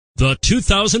The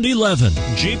 2011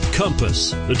 Jeep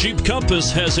Compass. The Jeep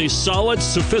Compass has a solid,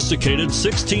 sophisticated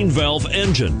 16-valve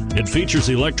engine. It features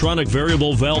electronic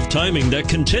variable valve timing that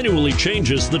continually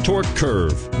changes the torque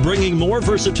curve, bringing more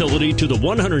versatility to the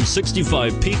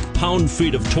 165 peak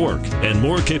pound-feet of torque and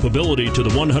more capability to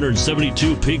the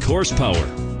 172 peak horsepower,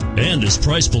 and is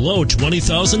priced below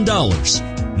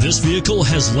 $20,000. This vehicle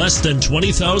has less than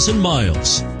 20,000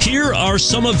 miles. Here are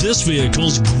some of this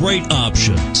vehicle's great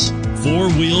options: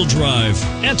 four-wheel drive,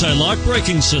 anti-lock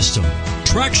braking system,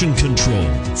 traction control,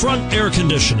 front air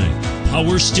conditioning,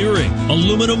 power steering,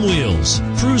 aluminum wheels,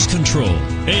 cruise control,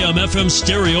 AM/FM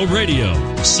stereo radio,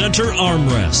 center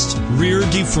armrest, rear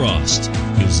defrost.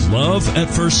 Is love at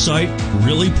first sight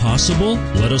really possible?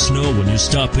 Let us know when you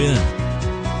stop in.